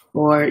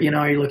 or, you know,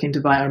 are you looking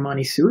to buy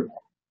Armani suit?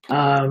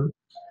 A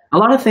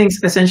lot of things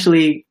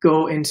essentially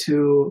go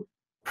into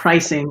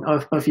pricing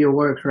of your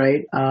work,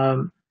 right?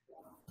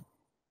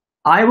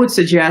 I would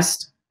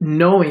suggest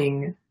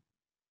knowing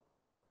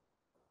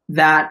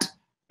that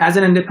as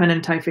an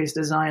independent typeface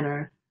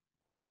designer,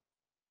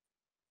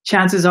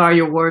 chances are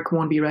your work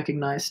won't be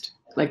recognized.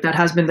 Like that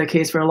has been the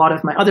case for a lot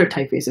of my other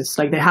typefaces.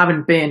 Like they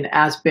haven't been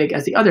as big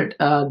as the other,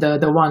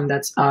 the one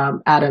that's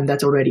Adam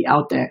that's already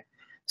out there.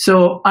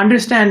 So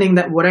understanding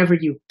that whatever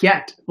you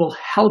get will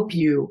help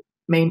you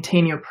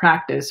maintain your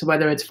practice,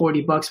 whether it's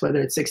 $40,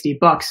 whether it's $60.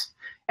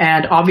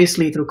 And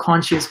obviously through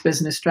conscious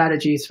business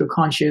strategies, through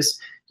conscious,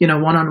 you know,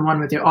 one-on-one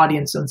with your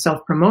audience and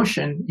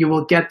self-promotion, you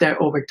will get there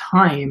over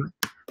time.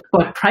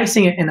 But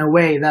pricing it in a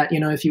way that, you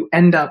know, if you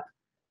end up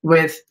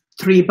with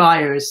 3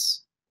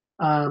 buyers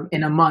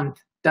in a month,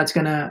 that's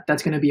gonna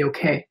be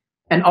okay.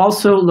 And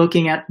also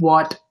looking at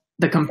what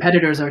the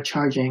competitors are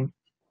charging,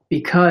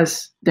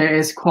 because there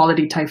is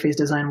quality typeface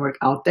design work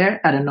out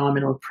there at a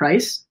nominal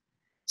price.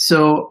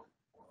 So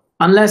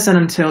unless and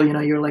until, you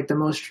know, you're like the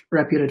most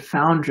reputed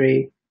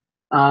foundry,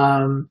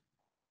 I'm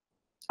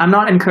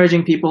not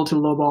encouraging people to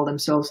lowball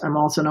themselves. I'm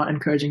also not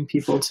encouraging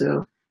people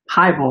to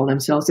highball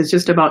themselves. It's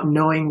just about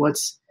knowing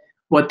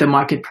what the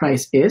market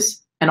price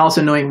is, and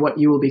also knowing what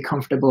you will be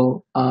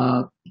comfortable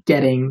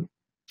getting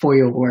for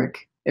your work,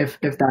 if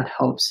that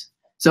helps.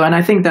 So, and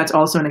I think that's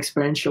also an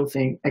experiential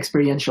thing.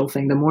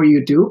 The more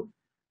you do,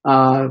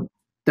 the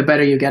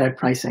better you get at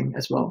pricing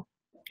as well.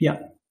 Yeah.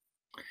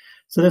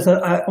 So there's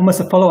almost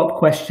a follow-up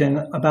question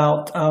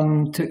about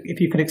if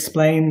you could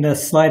explain the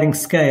sliding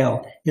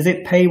scale. Is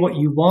it pay what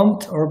you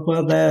want, or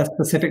were there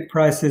specific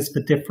prices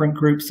for different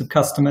groups of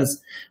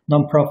customers,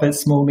 nonprofits,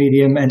 small,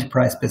 medium,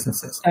 enterprise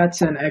businesses?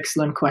 That's an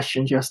excellent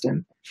question,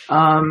 Justin.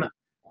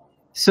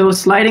 So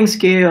sliding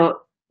scale,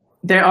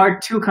 there are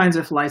 2 kinds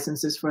of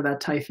licenses for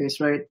that typeface,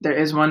 right? There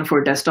is one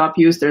for desktop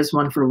use, there's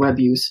one for web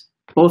use.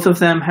 Both of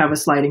them have a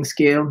sliding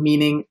scale,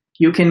 meaning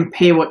you can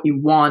pay what you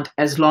want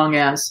as long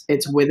as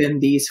it's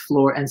within these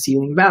floor and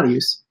ceiling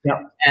values. Yeah.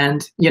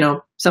 And, you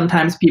know,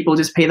 sometimes people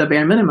just pay the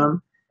bare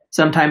minimum.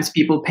 Sometimes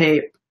people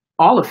pay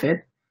all of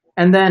it.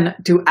 And then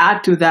to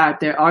add to that,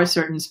 there are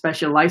certain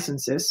special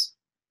licenses.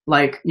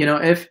 Like,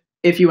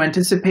 if you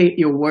anticipate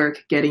your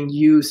work getting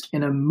used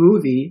in a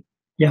movie,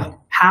 Yeah.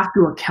 have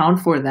to account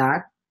for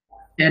that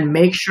and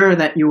make sure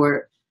that you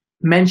are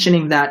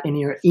mentioning that in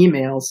your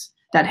emails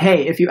that,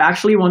 hey, if you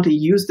actually want to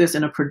use this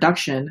in a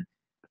production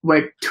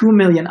where 2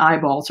 million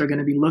eyeballs are going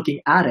to be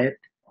looking at it,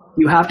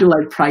 you have to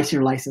like price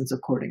your license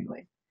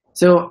accordingly.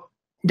 So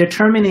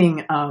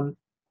determining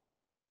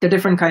the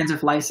different kinds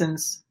of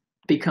license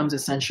becomes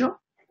essential.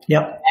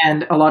 Yep.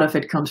 And a lot of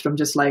it comes from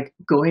just like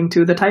going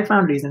to the type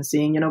foundries and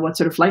seeing, what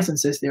sort of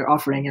licenses they're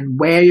offering and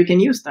where you can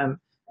use them.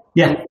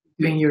 Yeah. And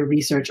doing your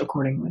research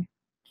accordingly.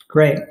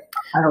 Great.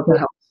 I hope that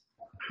helps.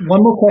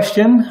 One more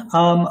question.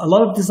 A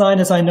lot of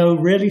designers I know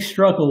really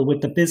struggle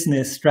with the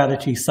business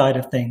strategy side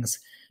of things.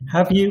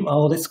 Have you,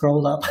 let's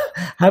scroll up.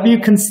 Have you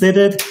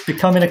considered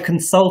becoming a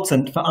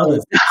consultant for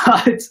others?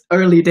 It's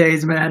early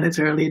days, man. It's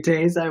early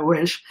days. I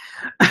wish.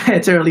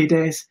 It's early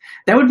days.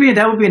 That would be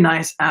a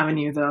nice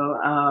avenue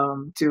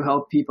though, to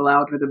help people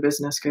out with the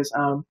business, because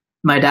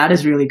my dad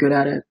is really good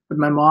at it, but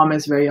my mom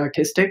is very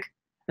artistic,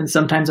 and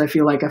sometimes I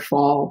feel like I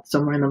fall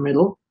somewhere in the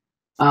middle.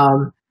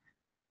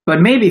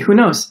 But maybe, who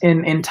knows?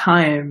 In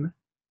time,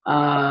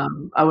 I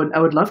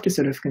would love to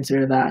sort of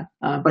consider that.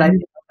 But I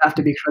have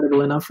to be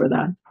credible enough for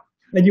that.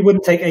 And you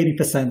wouldn't take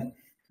 80%?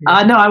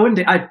 No, I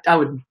wouldn't. I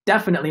would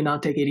definitely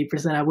not take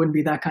 80%. I wouldn't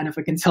be that kind of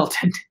a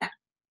consultant.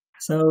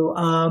 So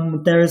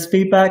there is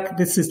feedback.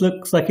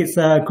 Looks like it's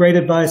great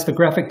advice for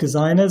graphic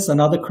designers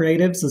and other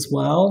creatives as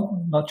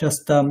well, not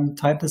just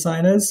type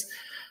designers.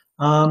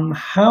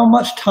 How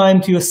much time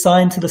do you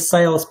assign to the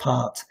sales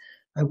part?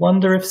 I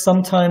wonder if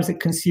sometimes it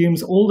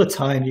consumes all the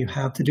time you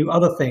have to do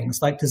other things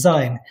like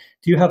design.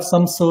 Do you have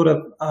some sort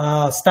of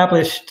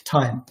established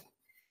time?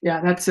 Yeah,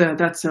 that's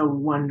a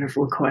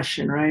wonderful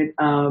question, right?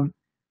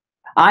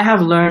 I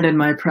have learned in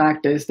my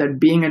practice that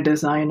being a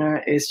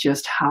designer is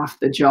just half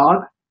the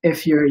job.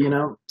 If you're,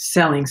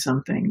 selling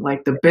something,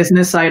 like the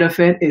business side of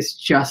it is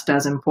just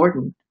as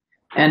important.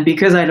 And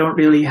because I don't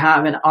really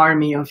have an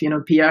army of,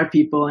 PR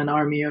people, an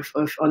army of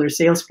other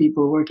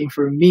salespeople working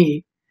for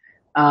me,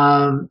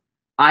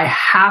 I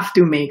have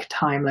to make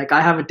time. Like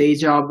I have a day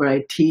job where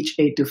I teach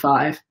 8 to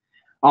 5.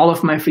 All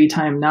of my free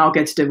time now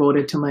gets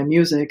devoted to my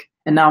music.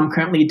 And now I'm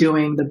currently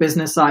doing the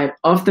business side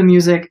of the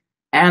music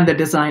and the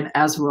design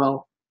as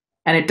well.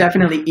 And it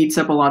definitely eats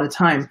up a lot of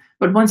time.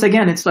 But once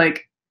again, it's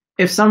like,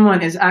 if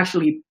someone is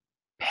actually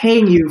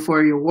paying you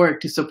for your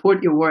work, to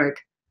support your work,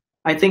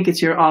 I think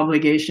it's your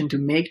obligation to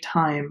make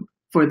time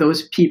for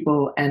those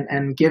people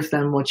and give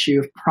them what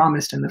you've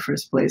promised in the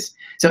first place.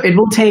 So it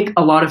will take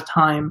a lot of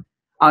time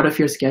out of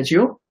your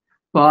schedule,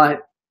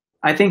 but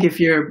I think if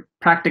you're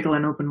practical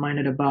and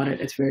open-minded about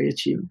it, it's very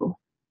achievable.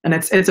 And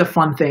it's a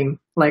fun thing.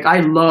 Like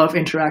I love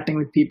interacting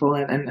with people,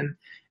 and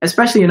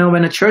especially,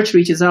 when a church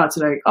reaches out, it's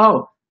like,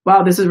 oh,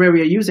 wow, this is where we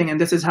are using, and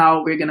this is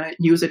how we're going to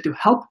use it to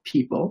help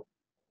people.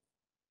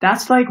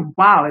 That's like,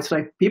 wow, it's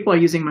like people are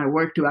using my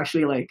work to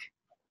actually like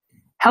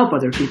help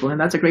other people. And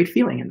that's a great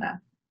feeling in that.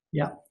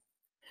 Yeah.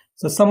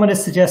 So someone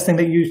is suggesting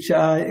that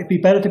it'd be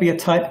better to be a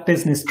type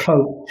business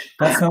coach.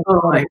 That sounds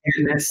my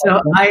goodness.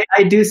 So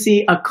I do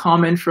see a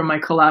comment from my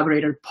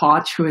collaborator,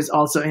 Poch, who is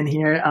also in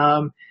here.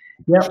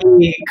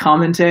 He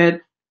commented,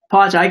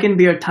 Poch, I can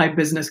be your type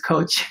business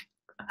coach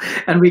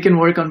and we can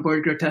work on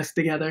Board Grotesque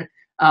together.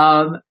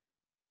 I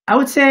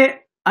would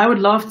say I would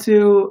love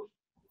to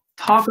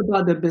talk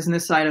about the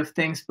business side of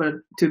things, but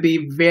to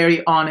be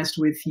very honest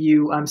with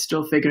you, I'm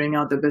still figuring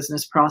out the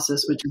business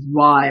process, which is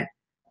why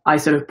I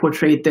sort of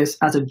portrayed this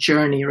as a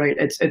journey, right?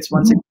 It's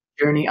once a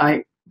journey.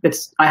 I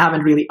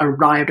haven't really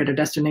arrived at a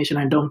destination.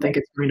 I don't think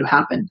it's going to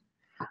happen.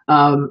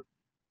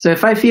 So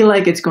if I feel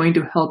like it's going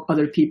to help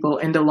other people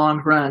in the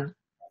long run,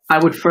 I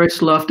would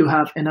first love to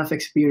have enough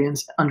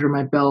experience under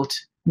my belt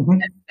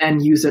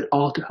and use it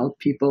all to help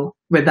people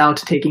without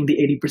taking the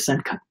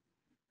 80% cut.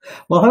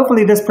 Well,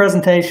 hopefully this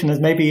presentation is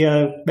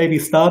maybe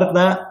start of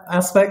that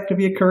aspect of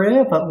your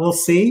career, but we'll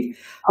see.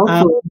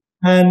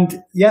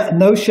 And yeah,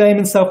 no shame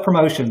in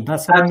self-promotion.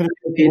 That's what I'm going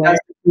to take away. That's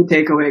the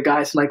key takeaway,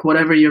 guys. Like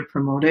whatever you're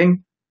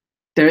promoting,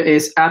 there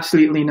is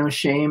absolutely no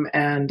shame.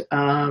 And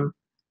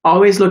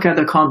always look at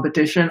the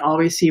competition,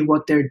 always see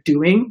what they're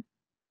doing,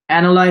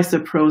 analyze the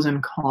pros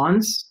and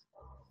cons,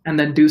 and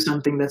then do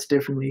something that's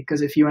differently.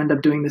 Because if you end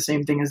up doing the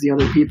same thing as the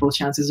other people,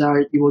 chances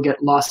are you will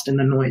get lost in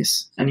the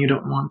noise, and you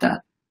don't want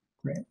that.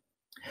 Great.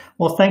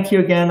 Well, thank you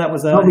again. That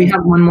was we have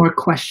one more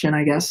question,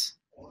 I guess.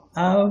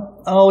 Yeah,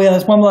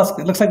 there's one last.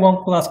 It looks like one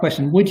last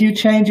question. Would you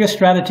change your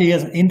strategy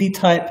as an indie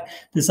type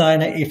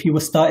designer if you were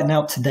starting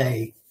out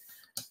today?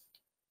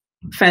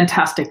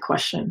 Fantastic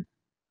question.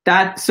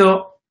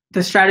 So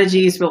the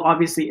strategies will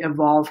obviously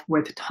evolve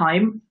with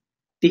time.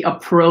 The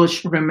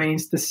approach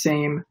remains the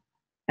same,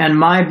 and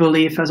my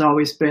belief has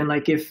always been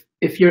like if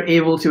you're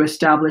able to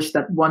establish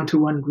that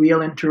one-to-one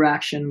real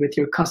interaction with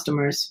your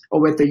customers or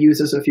with the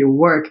users of your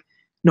work,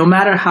 no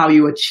matter how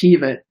you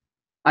achieve it,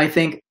 I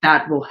think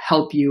that will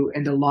help you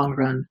in the long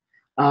run,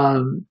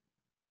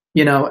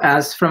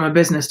 as from a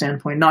business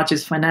standpoint, not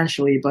just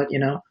financially, but,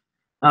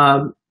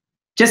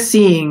 just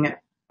seeing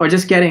or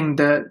just getting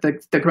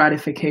the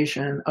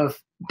gratification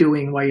of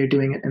doing why you're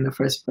doing it in the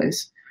first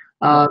place.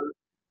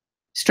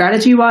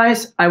 Strategy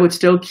wise, I would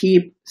still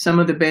keep some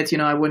of the bits,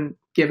 I wouldn't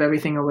give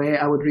everything away.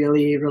 I would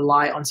really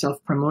rely on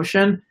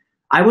self-promotion.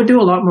 I would do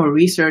a lot more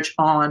research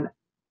on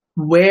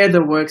where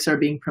the works are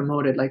being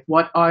promoted. Like,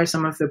 what are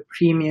some of the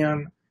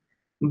premium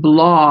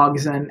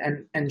blogs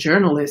and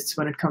journalists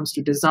when it comes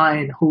to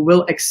design who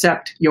will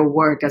accept your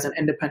work as an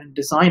independent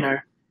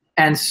designer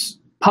and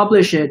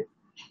publish it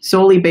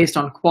solely based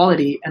on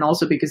quality, and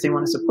also because they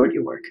want to support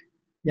your work.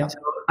 Yeah. So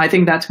I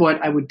think that's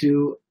what I would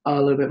do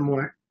a little bit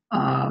more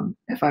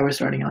if I were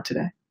starting out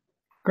today.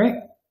 Great.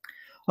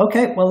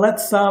 Okay, well,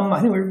 let's, I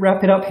think we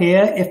wrap it up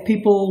here. If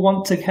people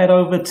want to head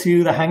over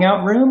to the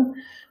Hangout room,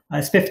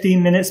 it's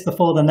 15 minutes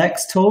before the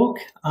next talk.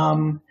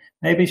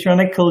 Maybe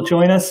Shrenik will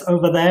join us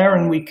over there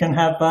and we can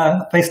have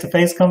a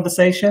face-to-face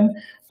conversation.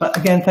 But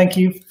again, thank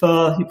you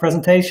for your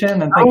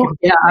presentation. And thank you.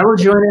 Yeah, I will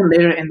join in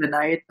later in the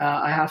night.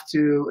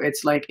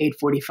 It's like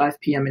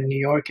 8:45 p.m. in New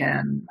York,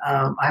 and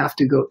I have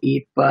to go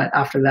eat. But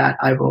after that,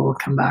 I will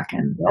come back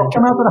and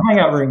come out to the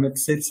Hangout room.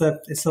 It's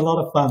a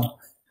lot of fun.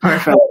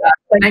 Perfect.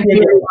 Thank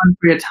you everyone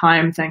for your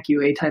time. Thank you,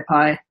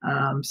 ATypI,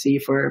 C,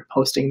 for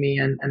hosting me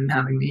and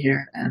having me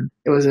here. And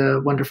it was a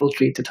wonderful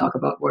treat to talk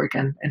about work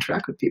and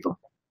interact with people.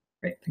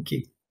 Great. Thank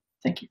you.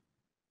 Thank you.